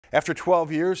After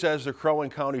 12 years as the Crow Wing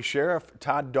County Sheriff,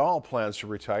 Todd Dahl plans to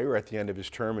retire at the end of his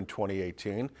term in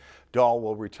 2018. Dahl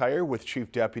will retire with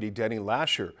Chief Deputy Denny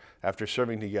Lasher after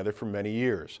serving together for many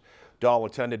years. Dahl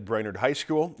attended Brainerd High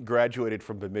School, graduated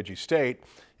from Bemidji State,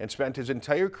 and spent his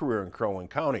entire career in Crow Wing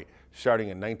County, starting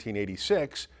in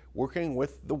 1986, working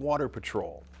with the Water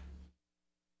Patrol.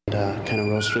 Kind of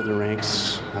rose through the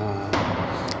ranks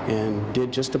and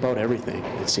did just about everything,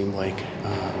 it seemed like,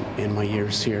 in my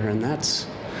years here, and that's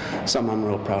something I'm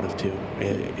real proud of too.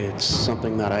 It's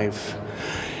something that I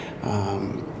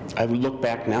look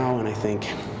back now and I think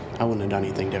I wouldn't have done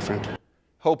anything different.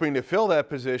 Hoping to fill that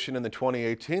position in the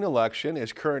 2018 election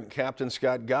is current Captain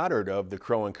Scott Goddard of the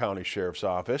Crow Wing County Sheriff's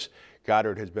Office.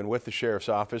 Goddard has been with the Sheriff's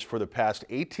Office for the past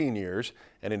 18 years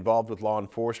and involved with law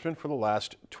enforcement for the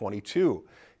last 22.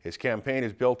 His campaign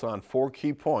is built on 4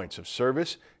 key points of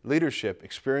service, leadership,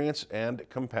 experience, and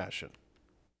compassion.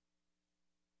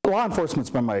 Law enforcement's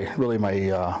been really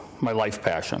my life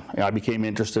passion. I became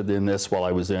interested in this while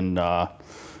I was in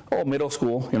middle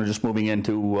school, just moving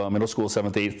into middle school,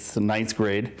 7th, 8th, and 9th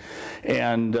grade.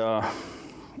 And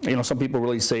some people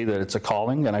really say that it's a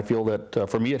calling, and I feel that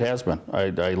for me it has been. I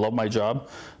love my job.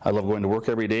 I love going to work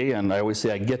every day, and I always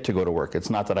say I get to go to work. It's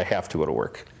not that I have to go to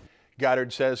work.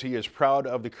 Goddard says he is proud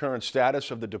of the current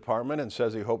status of the department and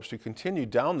says he hopes to continue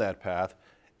down that path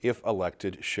if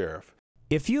elected sheriff.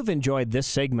 If you've enjoyed this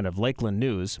segment of Lakeland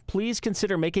News, please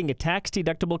consider making a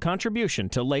tax-deductible contribution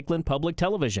to Lakeland Public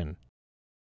Television.